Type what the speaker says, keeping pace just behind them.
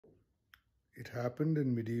It happened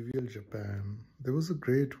in medieval Japan. There was a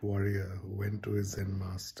great warrior who went to his Zen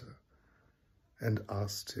master and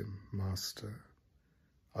asked him, "Master,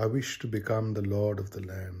 I wish to become the lord of the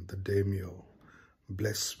land, the daimyo.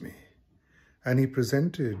 Bless me." And he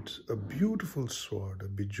presented a beautiful sword, a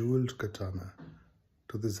bejeweled katana,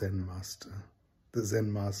 to the Zen master. The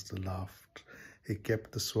Zen master laughed. He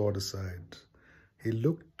kept the sword aside. He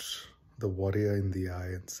looked the warrior in the eye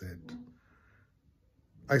and said,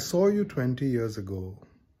 "I saw you 20 years ago.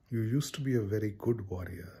 You used to be a very good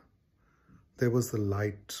warrior. There was the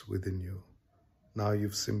light within you. Now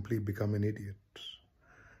you've simply become an idiot.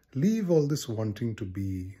 Leave all this wanting to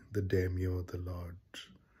be the daimyo, the lord.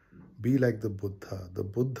 Be like the Buddha. The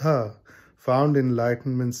Buddha found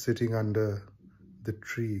enlightenment sitting under the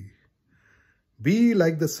tree. Be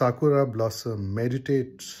like the sakura blossom.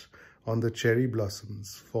 Meditate on the cherry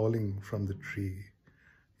blossoms falling from the tree.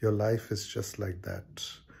 Your life is just like that.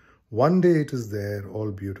 One day it is there,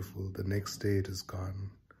 all beautiful. The next day it is gone.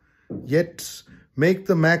 Yet, make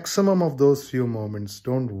the maximum of those few moments.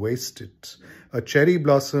 Don't waste it. A cherry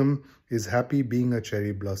blossom is happy being a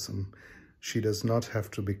cherry blossom. She does not have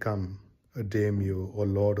to become a daimyo or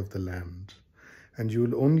lord of the land. And you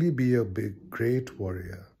will only be a great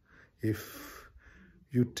warrior if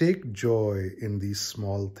you take joy in these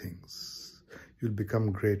small things. You'll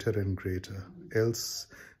become greater and greater. Else,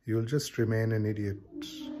 you'll just remain an idiot.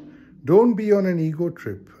 Don't be on an ego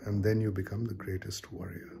trip, and then you become the greatest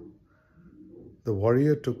warrior." The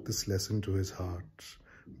warrior took this lesson to his heart,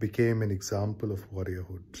 became an example of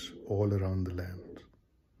warriorhood all around the land.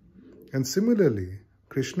 And similarly,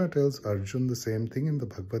 Krishna tells Arjun the same thing in the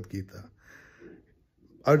Bhagavad Gita.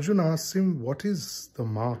 Arjun asks him, what is the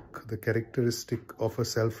mark, the characteristic of a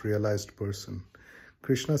self-realized person?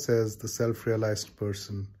 Krishna says the self-realized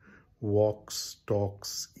person walks,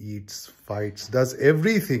 talks, eats, fights, does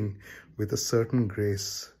everything with a certain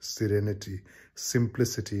grace, serenity,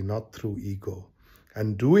 simplicity, not through ego.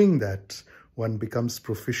 And doing that, one becomes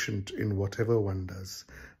proficient in whatever one does.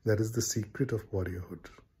 That is the secret of warriorhood.